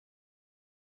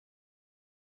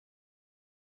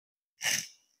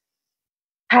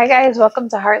Hi guys, welcome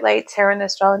to Heartlight Tarot and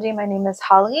Astrology. My name is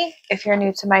Holly. If you're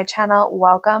new to my channel,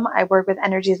 welcome. I work with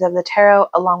energies of the tarot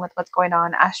along with what's going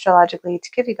on astrologically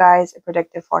to give you guys a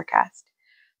predictive forecast.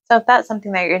 So if that's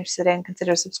something that you're interested in,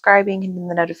 consider subscribing and hitting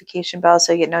the notification bell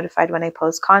so you get notified when I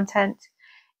post content.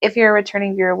 If you're a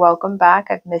returning viewer, welcome back.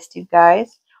 I've missed you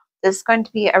guys. This is going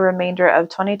to be a remainder of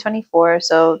 2024,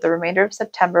 so the remainder of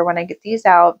September when I get these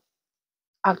out.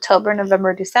 October,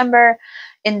 November, December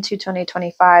into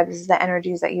 2025. This is the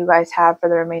energies that you guys have for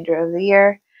the remainder of the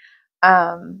year.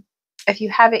 If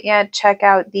you haven't yet, check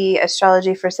out the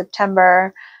astrology for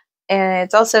September, and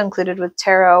it's also included with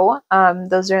tarot.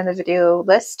 Those are in the video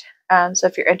list. So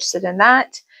if you're interested in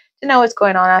that, to know what's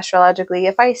going on astrologically,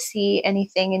 if I see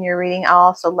anything in your reading, I'll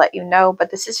also let you know.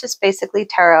 But this is just basically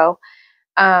tarot.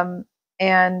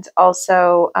 And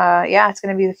also, yeah, it's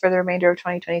going to be for the remainder of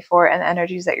 2024 and the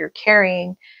energies that you're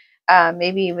carrying,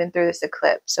 maybe even through this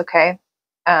eclipse, okay?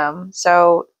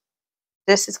 So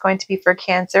this is going to be for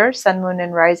Cancer, Sun, Moon,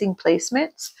 and Rising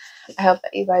placements. I hope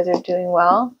that you guys are doing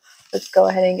well. Let's go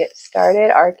ahead and get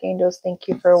started. Archangels, thank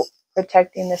you for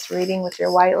protecting this reading with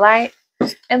your white light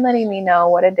and letting me know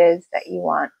what it is that you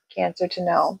want Cancer to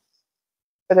know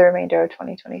for the remainder of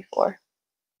 2024.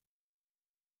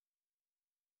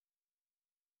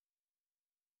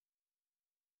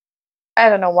 I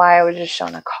don't know why I was just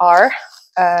shown a car,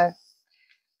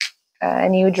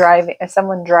 and you driving,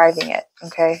 someone driving it.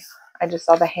 Okay, I just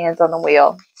saw the hands on the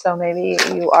wheel, so maybe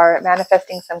you are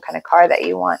manifesting some kind of car that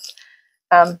you want.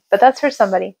 But that's for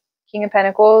somebody. King of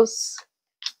Pentacles,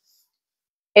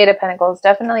 Eight of Pentacles.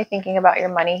 Definitely thinking about your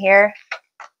money here.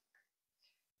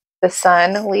 The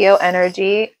Sun, Leo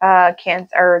energy,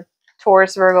 Cancer,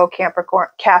 Taurus, Virgo,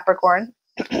 Capricorn.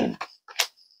 Ten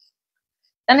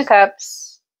of Cups,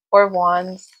 Four of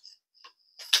Wands,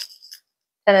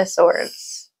 Ten of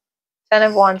Swords, Ten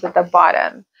of Wands at the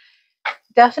bottom.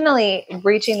 Definitely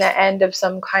reaching the end of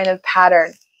some kind of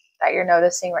pattern that you're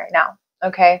noticing right now.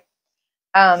 Okay.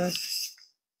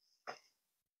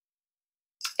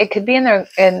 It could be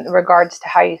in regards to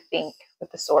how you think with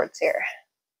the swords here.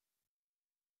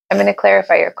 I'm going to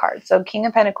clarify your card. So King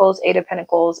of Pentacles, Eight of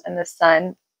Pentacles, and the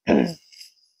Sun.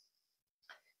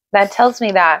 That tells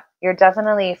me that you're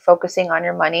definitely focusing on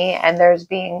your money, and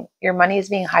your money is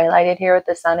being highlighted here with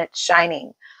the Sun. It's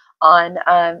shining on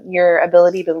your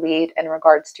ability to lead in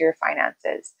regards to your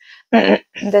finances.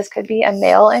 This could be a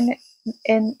male in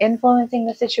influencing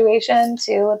the situation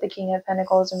too, with the King of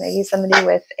Pentacles, or maybe somebody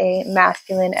with a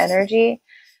masculine energy.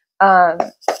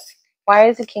 Why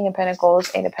is the King of Pentacles,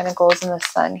 Eight of Pentacles, and the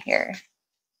Sun here?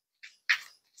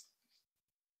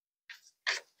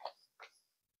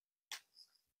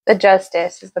 The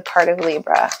Justice is the card of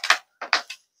Libra.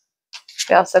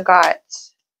 We also got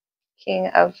King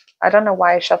of, I don't know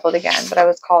why I shuffled again, but I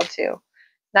was called to.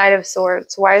 Knight of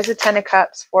Swords. Why is the Ten of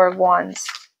Cups, Four of Wands?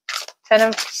 Ten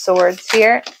of Swords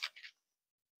here.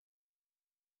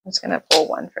 I'm just going to pull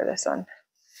one for this one.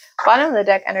 Bottom of the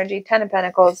deck energy, Ten of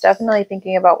Pentacles. Definitely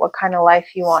thinking about what kind of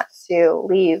life you want to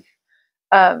leave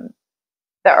the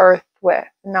earth with.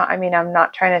 I'm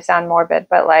not trying to sound morbid,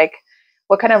 but like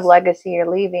what kind of legacy you're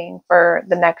leaving for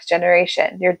the next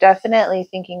generation. You're definitely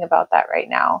thinking about that right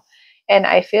now. And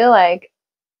I feel like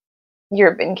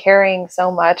you've been carrying so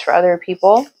much for other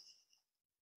people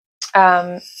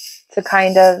to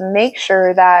kind of make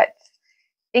sure that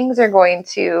things are going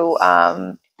to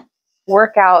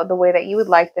work out the way that you would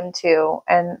like them to,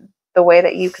 and the way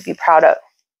that you could be proud of.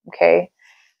 Okay.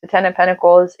 The Ten of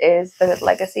Pentacles is the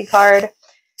legacy card.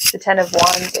 The Ten of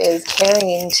Wands is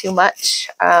carrying too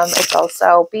much. It's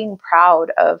also being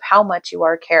proud of how much you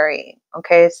are carrying.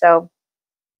 Okay. So,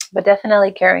 but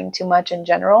definitely carrying too much in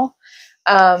general.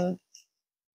 But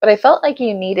I felt like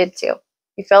you needed to.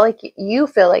 You feel like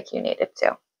you needed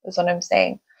to, is what I'm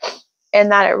saying.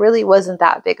 And that it really wasn't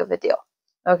that big of a deal.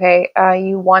 Okay.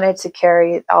 You wanted to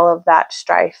carry all of that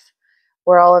strife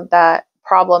or all of that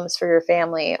problems for your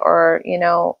family, or,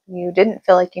 you didn't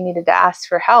feel like you needed to ask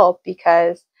for help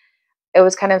because it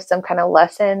was kind of some kind of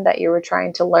lesson that you were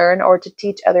trying to learn or to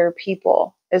teach other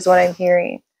people, is what I'm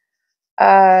hearing.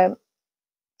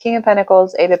 King of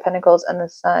Pentacles, Eight of Pentacles, and the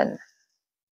Sun.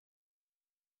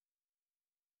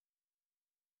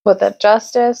 With the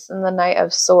Justice and the Knight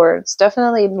of Swords,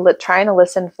 definitely trying to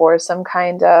listen for some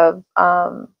kind of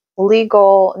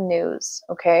legal news.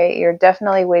 Okay, you're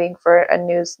definitely waiting for a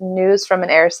news from an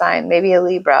air sign, maybe a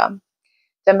Libra,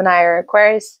 Gemini, or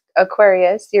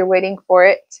Aquarius. You're waiting for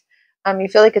it. You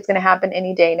feel like it's going to happen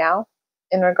any day now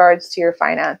in regards to your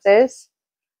finances.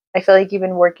 I feel like you've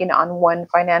been working on one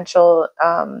financial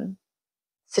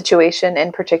situation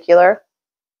in particular.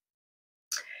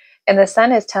 And the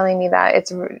sun is telling me that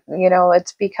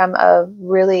it's become a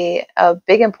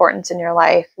big importance in your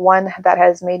life, one that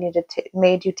has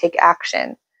made you take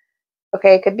action.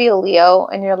 Okay, it could be a Leo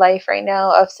in your life right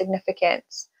now of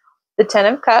significance. The Ten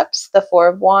of Cups, the Four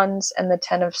of Wands, and the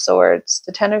Ten of Swords.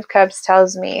 The Ten of Cups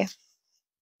tells me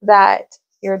that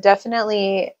you're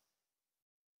definitely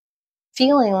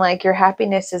feeling like your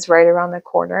happiness is right around the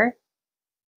corner.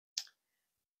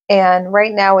 And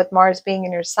right now, with Mars being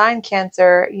in your sign,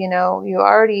 Cancer, you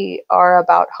already are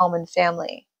about home and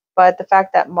family. But the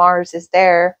fact that Mars is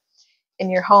there in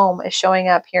your home is showing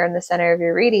up here in the center of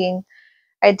your reading.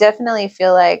 I definitely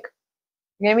feel like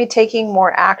you're going to be taking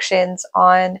more actions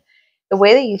on the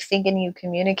way that you think and you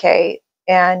communicate,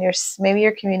 and maybe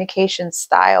your communication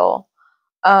style,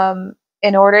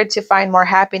 in order to find more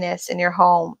happiness in your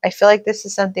home. I feel like this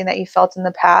is something that you felt in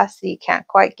the past that you can't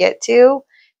quite get to,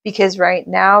 because right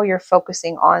now you're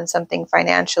focusing on something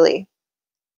financially.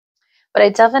 But I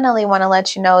definitely want to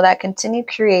let you know that continue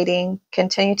creating,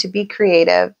 continue to be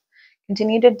creative,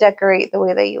 continue to decorate the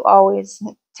way that you always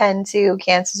tend to.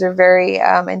 Cancers are very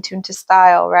in tune to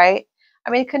style, right? I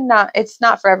mean, it's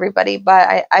not for everybody,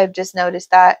 but I've just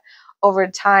noticed that over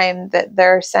time that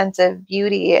their sense of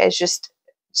beauty is just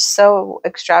so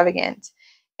extravagant.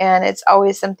 And it's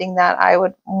always something that I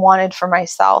would wanted for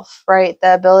myself, right?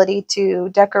 The ability to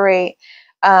decorate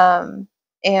and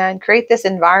create this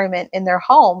environment in their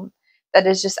home that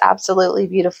is just absolutely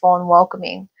beautiful and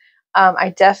welcoming.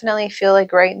 I definitely feel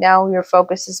like right now your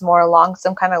focus is more along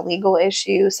some kind of legal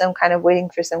issue, some kind of waiting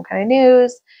for some kind of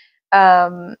news,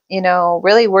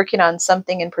 really working on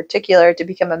something in particular to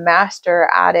become a master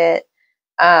at it.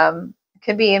 It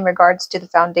could be in regards to the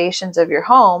foundations of your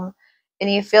home.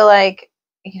 And you feel like,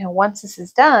 once this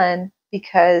is done,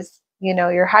 because,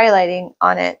 you're highlighting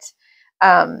on it,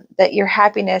 that your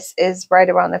happiness is right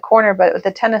around the corner. But what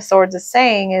the Ten of Swords is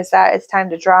saying is that it's time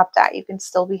to drop that. You can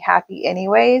still be happy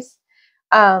anyways,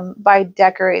 by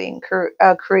decorating,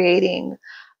 creating,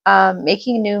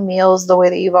 making new meals the way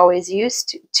that you've always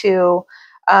used to,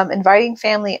 inviting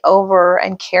family over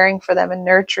and caring for them and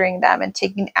nurturing them and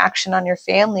taking action on your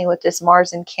family with this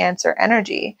Mars and Cancer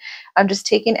energy. Just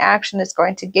taking action is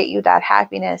going to get you that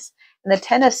happiness. And the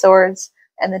Ten of Swords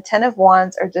and the Ten of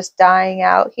Wands are just dying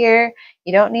out here.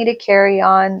 You don't need to carry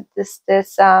on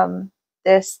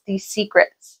these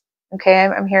secrets. Okay,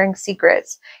 I'm hearing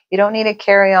secrets. You don't need to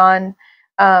carry on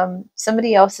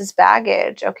somebody else's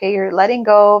baggage. Okay, you're letting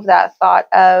go of that thought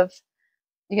of,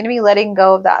 you're going to be letting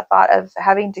go of that thought of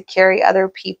having to carry other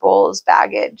people's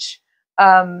baggage.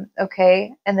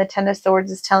 Okay, and the Ten of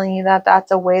Swords is telling you that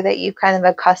that's a way that you kind of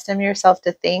accustom yourself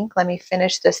to think, let me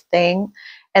finish this thing,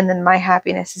 and then my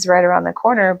happiness is right around the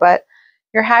corner. But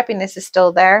your happiness is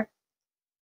still there.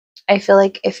 I feel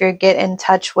like if you get in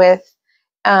touch with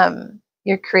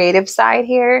your creative side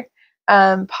here,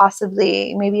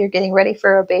 possibly maybe you're getting ready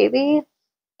for a baby,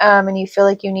 and you feel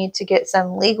like you need to get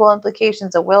some legal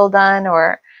implications, a will done,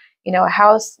 or a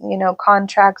house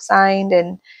contract signed,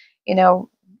 and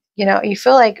you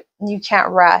feel like you can't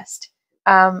rest,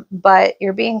 but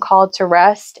you're being called to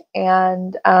rest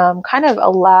and kind of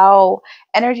allow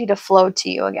energy to flow to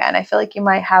you again. I feel like you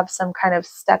might have some kind of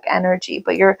stuck energy,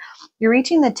 but you're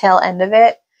reaching the tail end of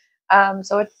it,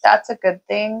 so that's a good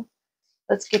thing.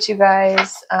 Let's get you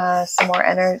guys some more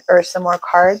energy or some more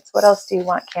cards. What else do you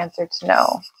want Cancer to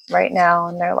know right now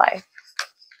in their life?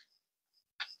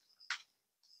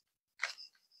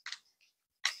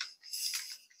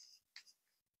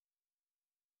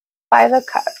 Five of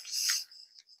Cups.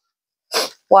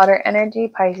 Water energy,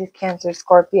 Pisces, Cancer,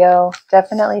 Scorpio.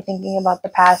 Definitely thinking about the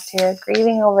past here,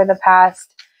 grieving over the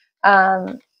past,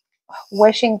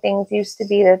 wishing things used to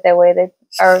be that the way that,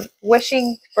 or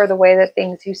wishing for the way that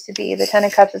things used to be. The Ten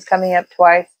of Cups is coming up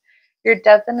twice. You're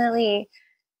definitely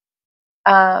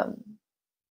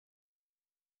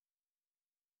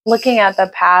looking at the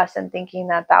past and thinking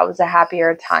that that was a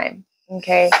happier time.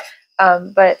 Okay.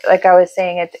 But like I was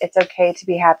saying, it's okay to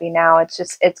be happy now.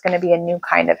 It's going to be a new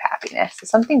kind of happiness. So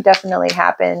something definitely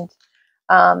happened.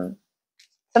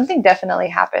 Something definitely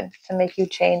happened to make you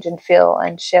change and feel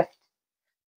and shift,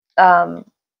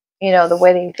 the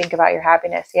way that you think about your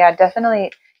happiness. Yeah,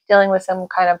 definitely dealing with some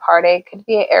kind of heartache. Could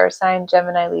be an air sign,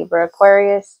 Gemini, Libra,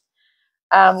 Aquarius.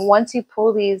 Once you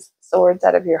pull these swords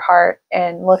out of your heart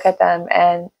and look at them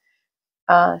and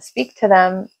speak to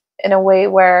them in a way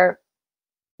where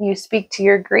you speak to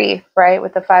your grief, right?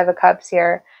 With the Five of Cups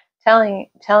here, telling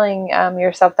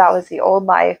yourself that was the old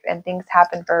life and things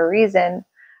happen for a reason.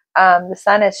 The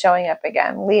sun is showing up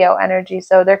again, Leo energy.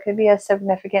 So there could be a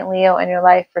significant Leo in your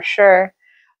life for sure.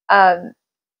 But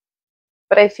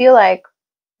I feel like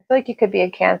feel like you could be a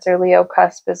Cancer Leo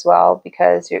cusp as well,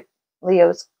 because your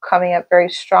Leo's coming up very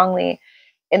strongly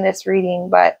in this reading.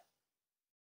 But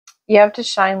you have to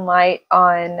shine light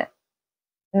on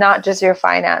not just your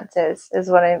finances, is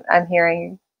what I'm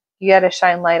hearing. You got to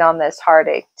shine light on this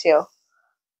heartache too.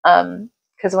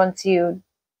 Because once you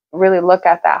really look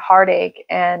at that heartache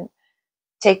and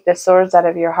take the swords out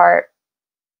of your heart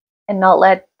and not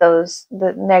let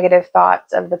the negative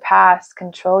thoughts of the past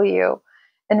control you,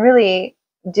 and really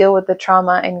deal with the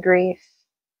trauma and grief,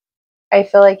 I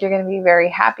feel like you're going to be very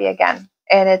happy again.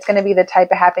 And it's going to be the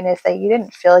type of happiness that you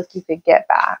didn't feel like you could get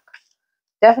back.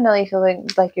 Definitely feeling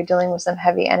like you're dealing with some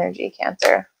heavy energy,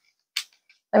 Cancer.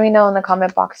 Let me know in the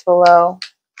comment box below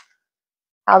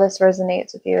how this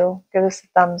resonates with you. Give us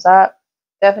a thumbs up.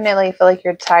 Definitely feel like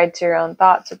you're tied to your own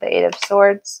thoughts with the Eight of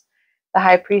Swords. The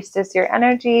High Priestess, your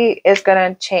energy is going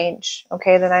to change.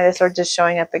 Okay, the Knight of Swords is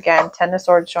showing up again. Ten of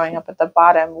Swords showing up at the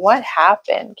bottom. What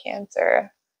happened,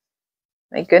 Cancer?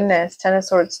 My goodness, Ten of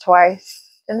Swords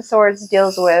twice. Ten of Swords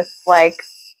deals with like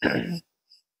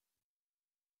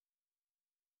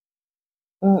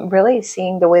really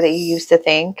seeing the way that you used to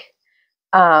think,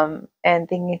 and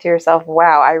thinking to yourself,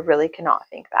 wow, I really cannot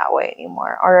think that way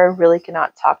anymore, or I really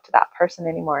cannot talk to that person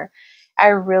anymore. I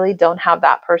really don't have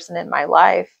that person in my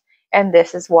life, and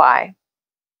this is why.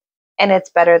 And it's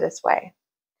better this way.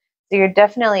 So you're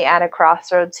definitely at a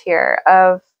crossroads here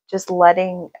of just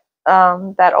letting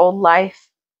that old life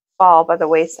fall by the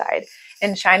wayside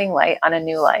and shining light on a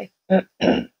new life.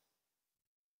 I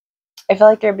feel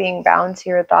like you're being bound to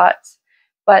your thoughts,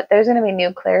 but there's going to be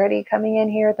new clarity coming in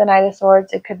here with the Knight of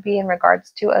Swords. It could be in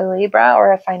regards to a Libra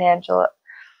or a financial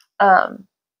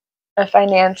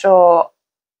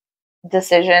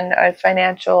decision, a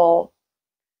financial,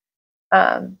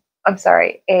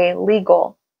 a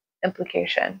legal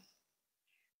implication.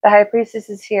 The High Priestess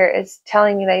is here, is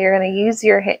telling me that you're going to use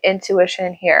your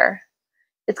intuition here.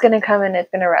 It's going to come and it's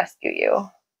going to rescue you.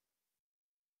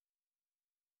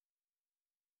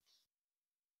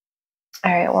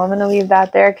 All right, well, I'm going to leave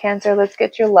that there, Cancer. Let's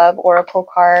get your love oracle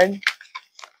card.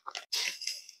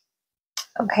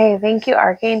 Okay, thank you,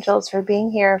 Archangels, for being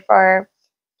here for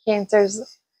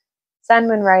Cancer's Sun,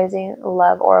 Moon, Rising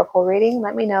Love Oracle reading.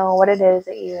 Let me know what it is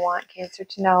that you want Cancer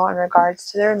to know in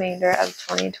regards to the remainder of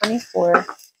 2024.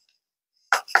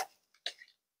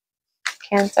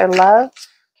 Cancer love,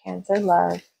 Cancer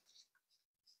love.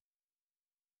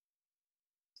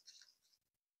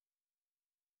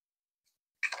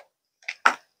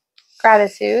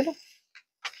 Gratitude.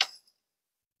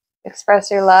 Express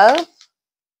your love.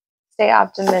 Stay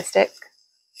optimistic.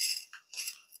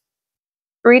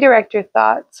 Redirect your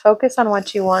thoughts. Focus on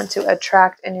what you want to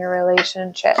attract in your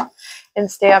relationship and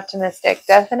stay optimistic.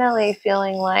 Definitely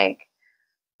feeling like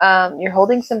you're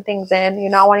holding some things in.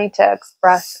 You're not wanting to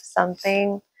express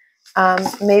something.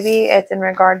 Maybe it's in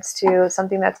regards to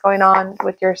something that's going on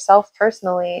with yourself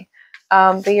personally.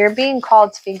 But you're being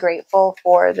called to be grateful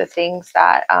for the things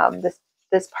that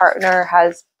this partner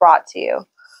has brought to you.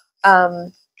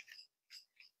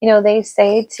 You know, they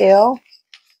say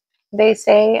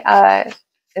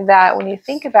that when you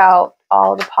think about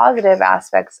all the positive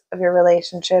aspects of your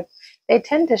relationship, they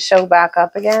tend to show back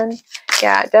up again.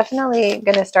 Yeah, definitely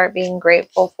going to start being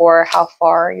grateful for how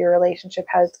far your relationship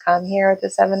has come here with the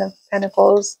Seven of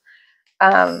Pentacles.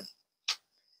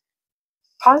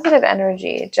 Positive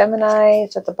energy. Gemini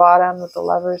is at the bottom with the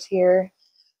Lovers here.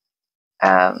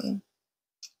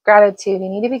 Gratitude. You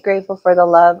need to be grateful for the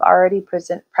love already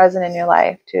present in your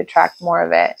life to attract more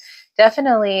of it.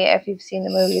 Definitely, if you've seen the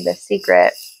movie The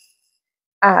Secret,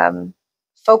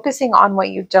 focusing on what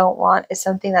you don't want is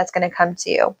something that's going to come to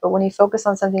you. But when you focus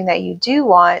on something that you do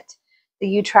want,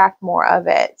 then you attract more of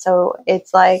it. So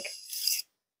it's like,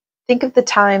 think of the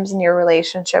times in your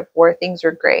relationship where things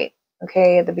were great.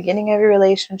 Okay, at the beginning of your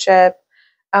relationship,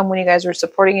 when you guys were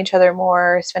supporting each other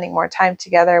more, spending more time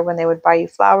together, when they would buy you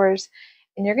flowers,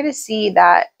 and you're going to see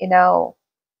that, you know,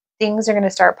 things are going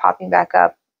to start popping back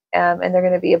up, and they're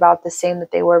going to be about the same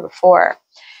that they were before.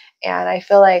 And I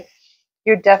feel like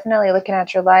you're definitely looking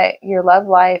at your love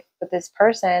life with this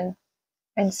person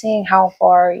and seeing how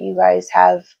far you guys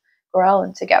have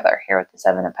grown together here with the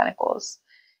Seven of Pentacles.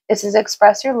 This is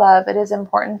express your love. It is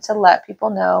important to let people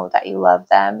know that you love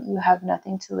them. You have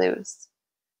nothing to lose.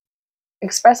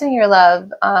 Expressing your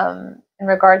love in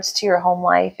regards to your home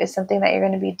life is something that you're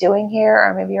going to be doing here,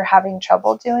 or maybe you're having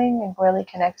trouble doing, and really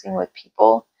connecting with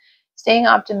people. Staying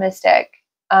optimistic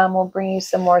will bring you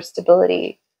some more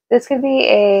stability. This could be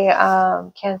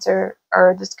a Cancer,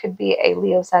 or this could be a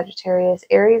Leo, Sagittarius,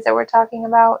 Aries that we're talking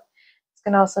about. This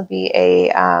can also be a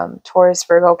Taurus,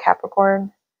 Virgo,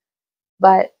 Capricorn.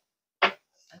 But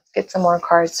let's Get some more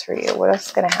cards for you. What else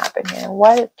is going to happen here?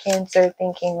 What is Cancer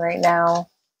thinking right now?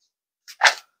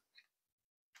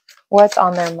 What's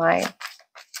on their mind?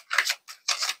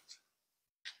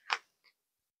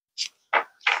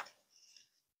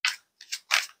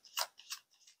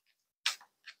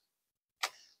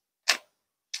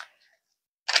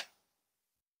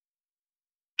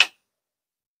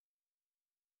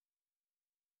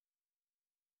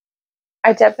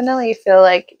 I definitely feel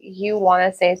like you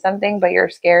want to say something, but you're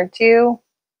scared to.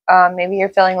 Maybe you're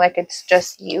feeling like it's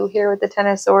just you here with the Ten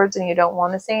of Swords and you don't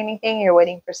want to say anything. You're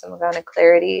waiting for some kind of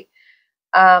clarity.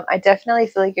 I definitely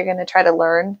feel like you're going to try to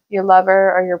learn your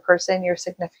lover or your person, your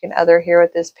significant other here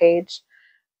with this page.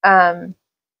 Tower,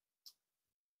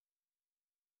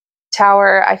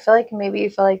 I feel like maybe you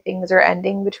feel like things are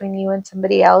ending between you and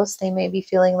somebody else. They may be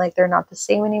feeling like they're not the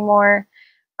same anymore.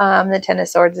 The Ten of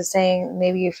Swords is saying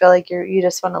maybe you feel like you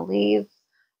just want to leave.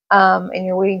 And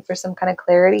you're waiting for some kind of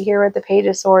clarity here with the Page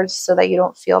of Swords so that you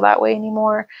don't feel that way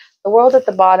anymore. The World at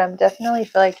the bottom, definitely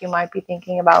feel like you might be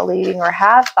thinking about leaving or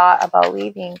have thought about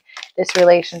leaving this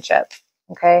relationship.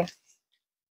 Okay.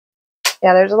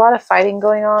 Yeah, there's a lot of fighting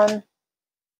going on.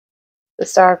 The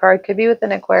Star card could be with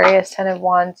an Aquarius, Ten of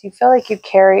Wands. You feel like you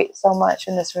carry so much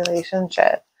in this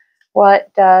relationship.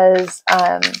 What does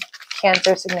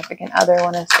Cancer significant other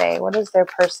want to say? What is their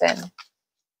person?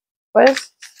 What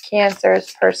does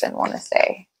Cancer's person want to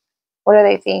say? What are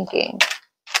they thinking?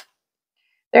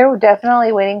 They're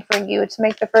definitely waiting for you to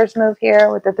make the first move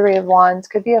here with the Three of Wands.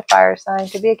 Could be a fire sign,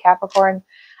 could be a Capricorn.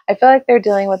 I feel like they're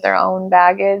dealing with their own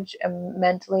baggage and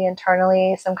mentally,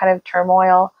 internally, some kind of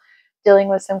turmoil, dealing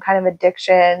with some kind of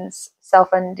addictions,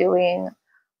 self-undoing,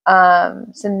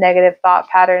 some negative thought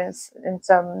patterns, and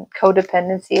some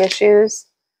codependency issues.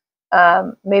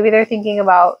 Maybe they're thinking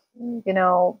about,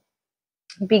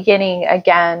 beginning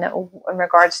again in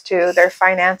regards to their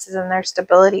finances and their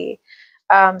stability.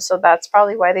 So that's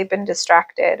probably why they've been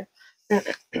distracted.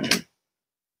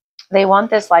 They want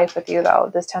this life with you,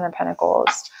 though, this Ten of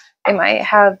Pentacles. They might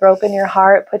have broken your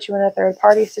heart, put you in a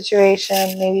third-party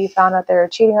situation. Maybe you found out they were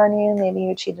cheating on you. Maybe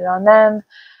you cheated on them.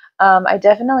 I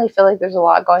definitely feel like there's a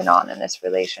lot going on in this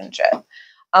relationship.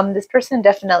 This person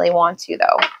definitely wants you,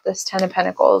 though. This Ten of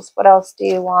Pentacles. What else do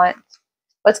you want?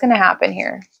 What's going to happen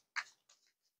here?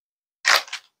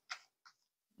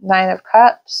 Nine of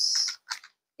Cups.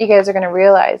 You guys are going to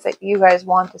realize that you guys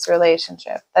want this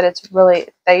relationship, that it's really,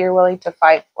 that you're willing to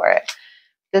fight for it.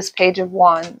 This Page of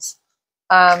Wands.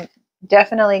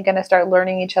 Definitely going to start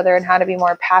learning each other and how to be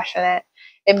more passionate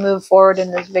and move forward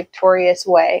in this victorious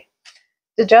way.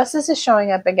 The Justice is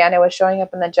showing up again. It was showing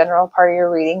up in the general part of your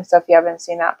reading, so if you haven't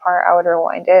seen that part, I would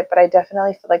rewind it. But I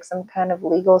definitely feel like some kind of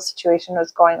legal situation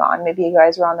was going on. Maybe you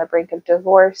guys were on the brink of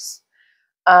divorce.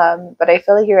 But I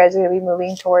feel like you guys are going to be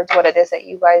moving towards what it is that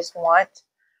you guys want.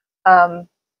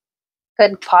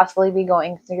 Could possibly be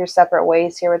going through your separate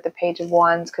ways here with the Page of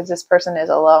Wands, because this person is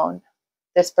alone.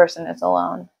 This person is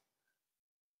alone.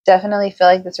 Definitely feel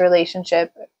like this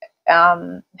relationship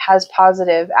has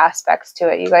positive aspects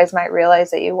to it. You guys might realize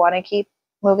that you want to keep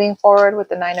moving forward with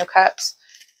the Nine of Cups.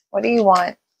 What do you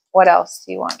want? What else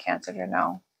do you want Cancer to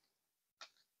know?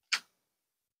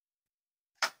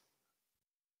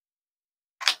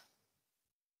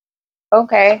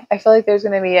 Okay, I feel like there's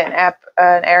going to be an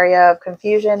area of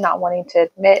confusion, not wanting to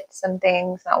admit some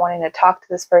things, not wanting to talk to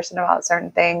this person about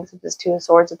certain things, with this Two of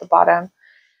Swords at the bottom.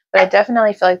 But I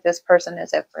definitely feel like this person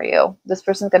is it for you. This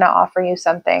person's going to offer you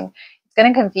something. It's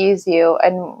going to confuse you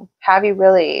and have you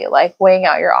really like weighing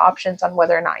out your options on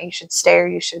whether or not you should stay or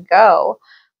you should go.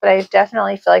 But I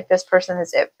definitely feel like this person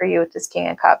is it for you with this King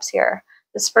of Cups here.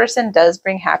 This person does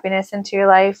bring happiness into your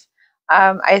life.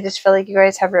 I just feel like you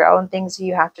guys have your own things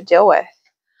you have to deal with.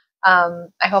 I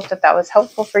hope that that was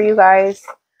helpful for you guys.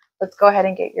 Let's go ahead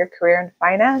and get your career and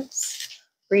finance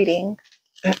reading.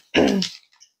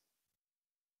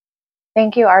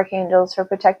 Thank you, Archangels, for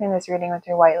protecting this reading with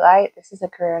your white light. This is a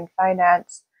career and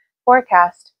finance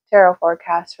forecast, tarot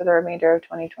forecast for the remainder of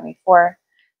 2024.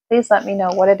 Please let me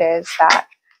know what it is that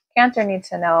Cancer needs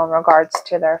to know in regards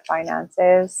to their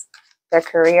finances, their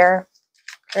career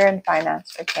and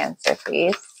finance for Cancer,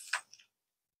 please.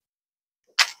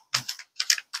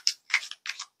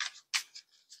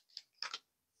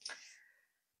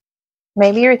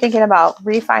 Maybe you're thinking about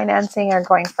refinancing or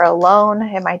going for a loan.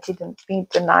 It might be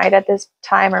denied at this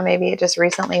time, or maybe it just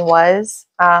recently was.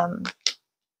 I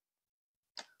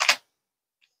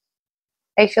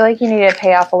feel like you need to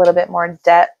pay off a little bit more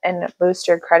debt and boost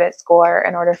your credit score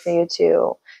in order for you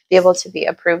to be able to be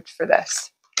approved for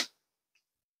this.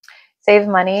 Save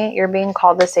money. You're being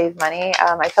called to save money.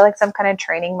 I feel like some kind of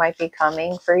training might be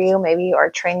coming for you. Maybe you are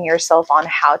training yourself on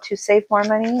how to save more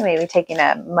money. Maybe taking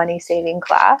a money saving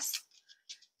class.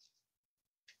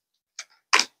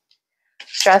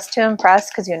 Stress to impress,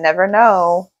 because you never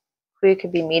know who you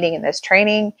could be meeting in this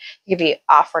training. You could be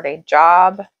offered a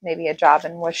job, maybe a job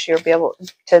in which you'll be able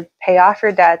to pay off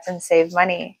your debts and save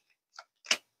money.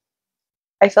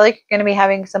 I feel like you're going to be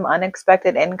having some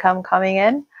unexpected income coming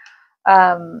in.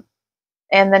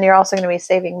 And then you're also going to be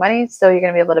saving money, so you're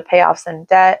going to be able to pay off some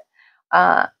debt.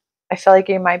 I feel like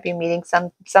you might be meeting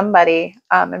somebody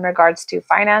in regards to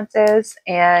finances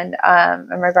and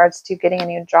in regards to getting a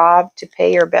new job to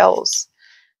pay your bills.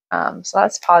 So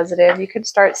that's positive. You could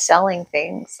start selling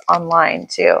things online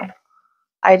too.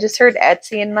 I just heard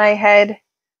Etsy in my head.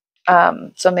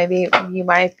 So maybe you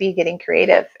might be getting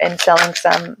creative and selling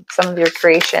some of your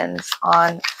creations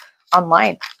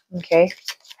online. Okay,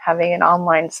 having an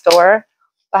online store.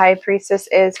 The High Priestess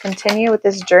is continue with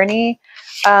this journey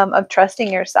of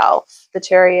trusting yourself. The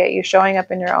Chariot, you're showing up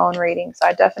in your own reading. So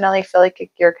I definitely feel like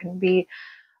you're can be,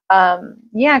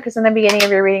 yeah, because in the beginning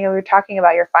of your reading, we were talking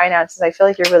about your finances. I feel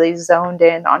like you're really zoned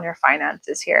in on your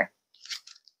finances here.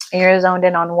 And you're zoned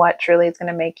in on what truly is going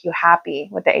to make you happy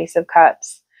with the Ace of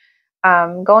Cups.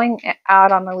 Going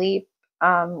out on a leap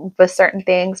with certain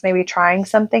things, maybe trying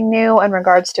something new in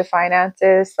regards to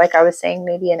finances. Like I was saying,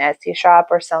 maybe an Etsy shop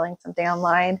or selling something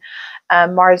online.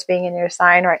 Mars being in your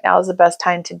sign right now is the best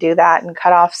time to do that and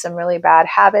cut off some really bad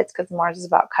habits, because Mars is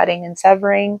about cutting and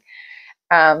severing.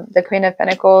 The Queen of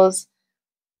Pentacles.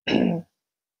 I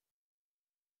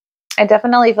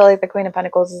definitely feel like the Queen of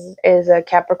Pentacles is a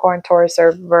Capricorn, Taurus,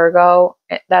 or Virgo.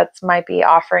 That might be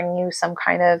offering you some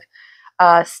kind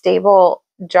of stable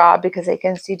job, because they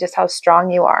can see just how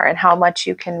strong you are and how much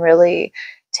you can really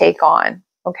take on.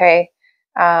 Okay.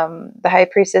 The High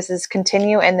Priestess is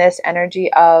continue in this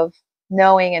energy of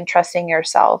knowing and trusting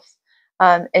yourself.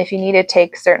 If you need to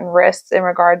take certain risks in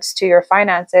regards to your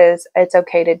finances, it's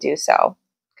okay to do so,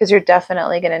 because you're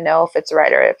definitely going to know if it's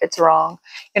right or if it's wrong.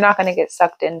 You're not going to get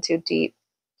sucked in too deep.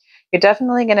 You're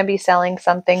definitely going to be selling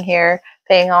something here,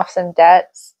 paying off some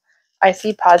debts. I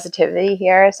see positivity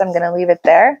here, so I'm going to leave it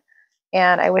there.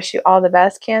 And I wish you all the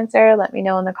best, Cancer. Let me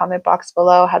know in the comment box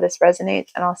below how this resonates,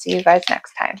 and I'll see you guys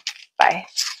next time. Bye.